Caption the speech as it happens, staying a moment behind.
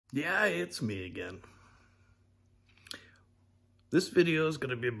Yeah, it's me again. This video is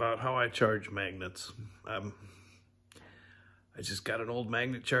going to be about how I charge magnets. I just got an old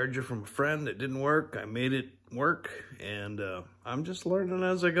magnet charger from a friend that didn't work. I made it work, and I'm just learning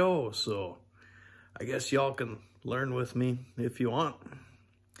as I go. So I guess y'all can learn with me if you want.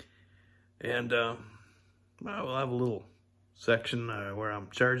 And well, we'll have a little section where I'm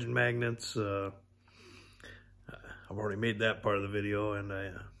charging magnets. I've already made that part of the video, and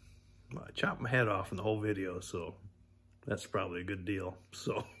I chopped my head off in the whole video, so that's probably a good deal.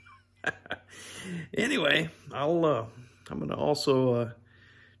 So anyway, I'm gonna also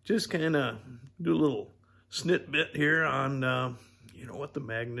just kind of do a little snitbit here on you know, what the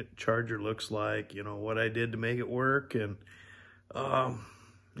magnet charger looks like, you know, what I did to make it work, and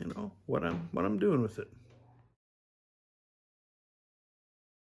you know, what I'm doing with it.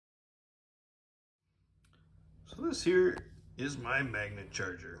 So this here is my magnet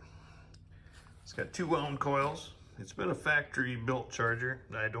charger. It's got 2 wound coils. It's been a factory built charger.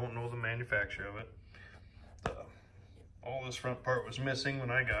 I don't know the manufacturer of it. All this front part was missing when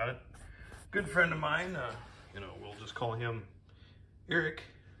I got it. Good friend of mine, you know, we'll just call him Eric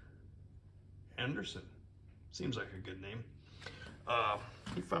Anderson. Seems like a good name.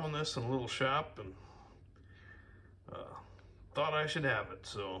 He found this in a little shop and thought I should have it.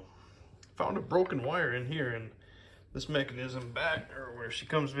 So found a broken wire in here, and this mechanism back, or where she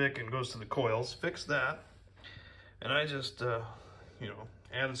comes back and goes to the coils, fixed that. And I just, you know,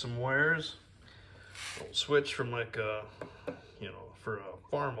 added some wires, switch from like a, you know, for a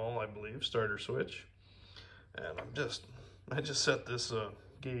Farmall, I believe, starter switch. And I just set this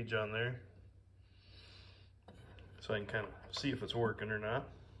gauge on there so I can kind of see if it's working or not.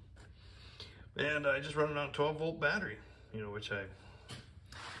 And I just run it on a 12-volt battery, you know, which I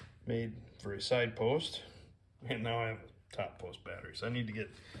made for a side post. And now I have a top post battery. So I need to get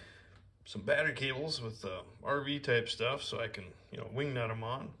some battery cables with RV type stuff so I can, you know, wing nut them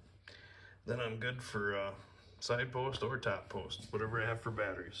on. Then I'm good for side post or top post, whatever I have for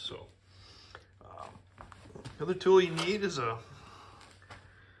batteries. So the other tool you need is a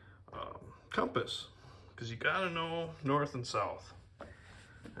compass, because you gotta know north and south.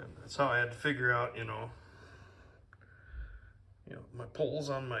 And that's how I had to figure out, you know, my poles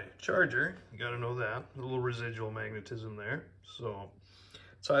on my charger. You got to know that. A little residual magnetism there. So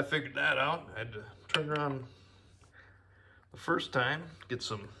I figured that out. I had to turn her on the first time, get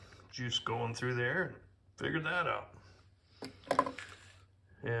some juice going through there, and figured that out.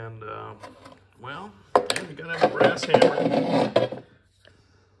 And, well, and you got to have a brass hammer.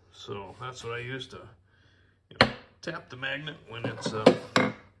 So that's what I use to, you know, tap the magnet when it's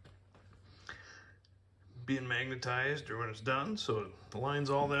being magnetized, or when it's done, so it aligns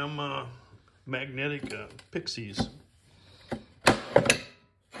all them magnetic pixies.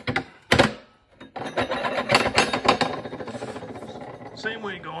 Same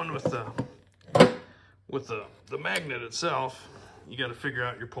way going with the magnet itself. You got to figure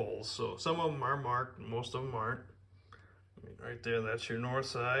out your poles. So some of them are marked, most of them aren't. I mean, right there, that's your north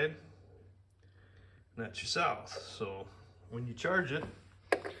side, and that's your south. So when you charge it,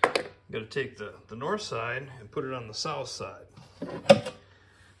 you got to take the north side and put it on the south side,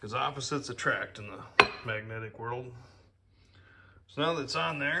 because opposites attract in the magnetic world. So now that it's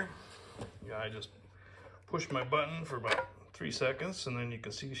on there, yeah, I just push my button for about 3 seconds, and then you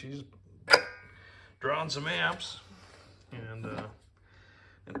can see she's drawing some amps. And I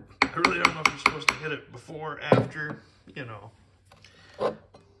really don't know if you're supposed to hit it before, after, you know.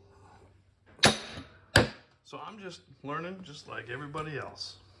 So I'm just learning, just like everybody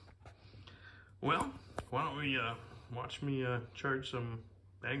else. Well, why don't we watch me charge some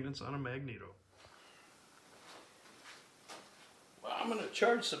magnets on a magneto. Well, I'm going to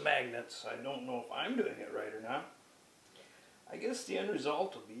charge some magnets. I don't know if I'm doing it right or not. I guess the end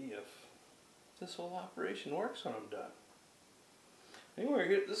result will be if this whole operation works when I'm done. Anyway,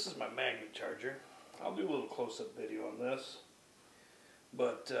 here, this is my magnet charger. I'll do a little close-up video on this.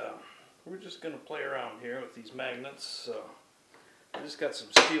 But we're just going to play around here with these magnets. So I just got some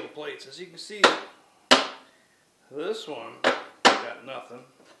steel plates. As you can see, this one got nothing.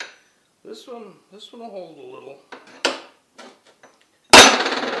 This one will hold a little.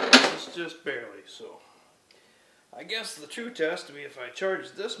 It's just barely. So I guess the true test will be if I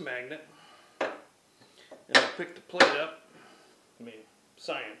charge this magnet and I pick the plate up. I mean,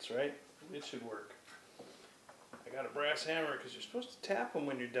 science, right? It should work. I got a brass hammer because you're supposed to tap them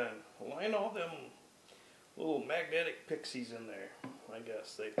when you're done. Align all them little magnetic pixies in there. I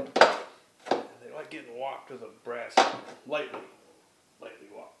guess they like getting whopped with a brass hammer. Lightly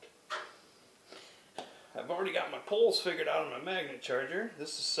whopped. I've already got my poles figured out on my magnet charger.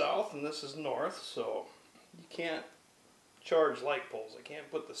 This is south and this is north, so you can't charge like poles. I can't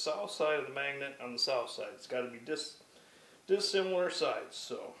put the south side of the magnet on the south side. It's got to be dissimilar sides.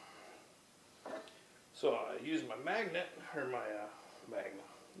 So I use my magnet, or my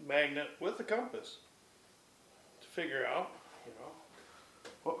magnet with the compass to figure out, you know,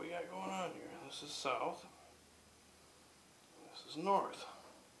 what we got going on here. This is south. This is north.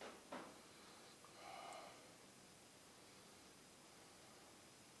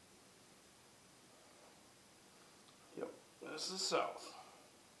 Yep, this is south.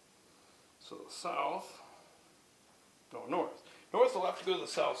 So the south, no, north. North will have to go to the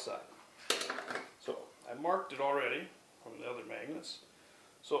south side. So I marked it already from the other magnets.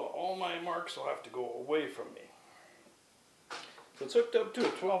 So all my marks will have to go away from me. So it's hooked up to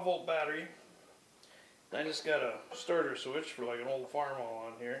a 12-volt battery. I just got a starter switch for like an old Farmall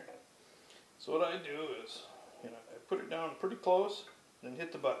on here. So what I do is, you know, I put it down pretty close, then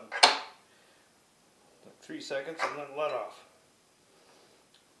hit the button. Like 3 seconds and then let off.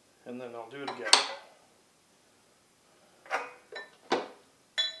 And then I'll do it again.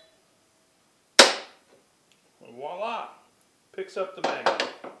 And voila! Picks up the magnet.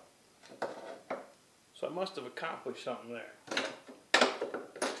 So I must have accomplished something there.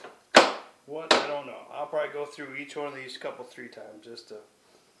 What? I don't know. I'll probably go through each one of these three times just to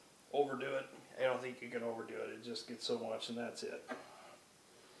overdo it. I don't think you can overdo it. It just gets so much and that's it.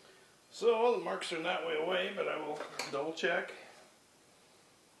 So the marks are that way away, but I will double check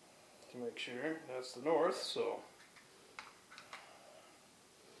to make sure that's the north. So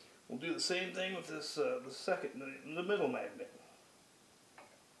we'll do the same thing with this the middle magnet.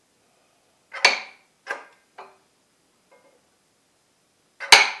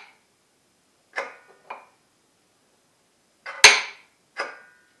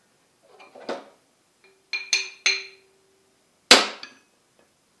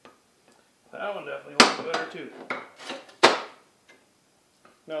 That one definitely holds better too.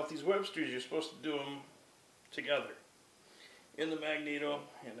 Now with these Websters, you're supposed to do them together in the magneto,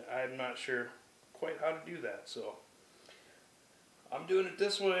 and I'm not sure quite how to do that. So I'm doing it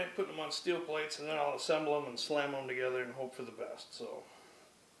this way, putting them on steel plates, and then I'll assemble them and slam them together and hope for the best. So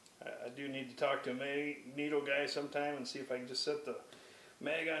I do need to talk to a magneto guy sometime and see if I can just set the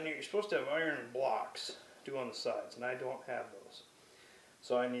mag on here. You're supposed to have iron blocks to on the sides, and I don't have those.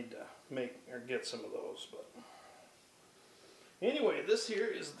 So I need to make or get some of those. But anyway, this here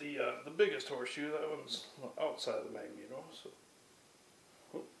is the biggest horseshoe. That one's outside of the magneto. So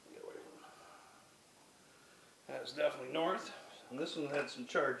get away from it. That's definitely north, and this one had some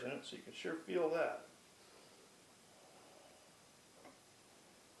charge in it, so you can sure feel that.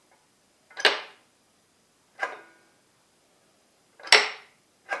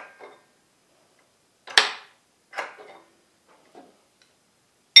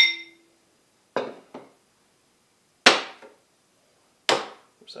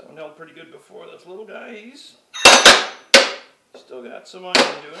 That one held pretty good before. This little guy, he's still got some iron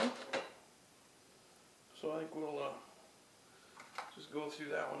to him. So I think we'll just go through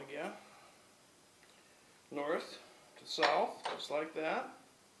that one again. North to south, just like that.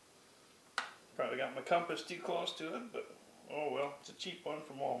 Probably got my compass too close to it, but oh well, it's a cheap one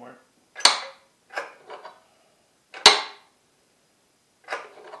from Walmart.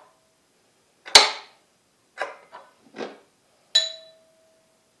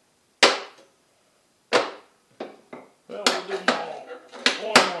 Well, we'll do them all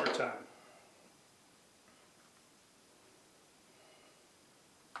one more time.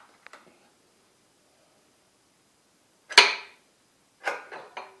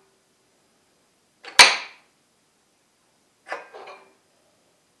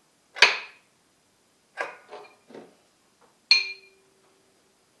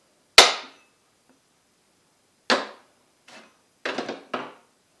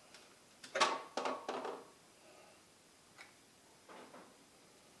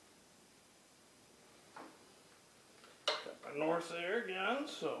 North there again,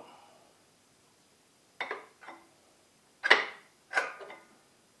 so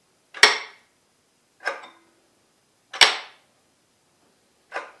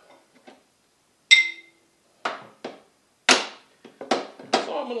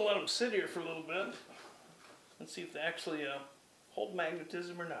I'm going to let them sit here for a little bit and see if they actually hold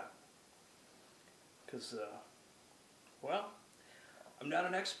magnetism or not. Because, well, I'm not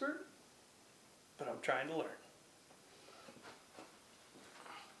an expert, but I'm trying to learn.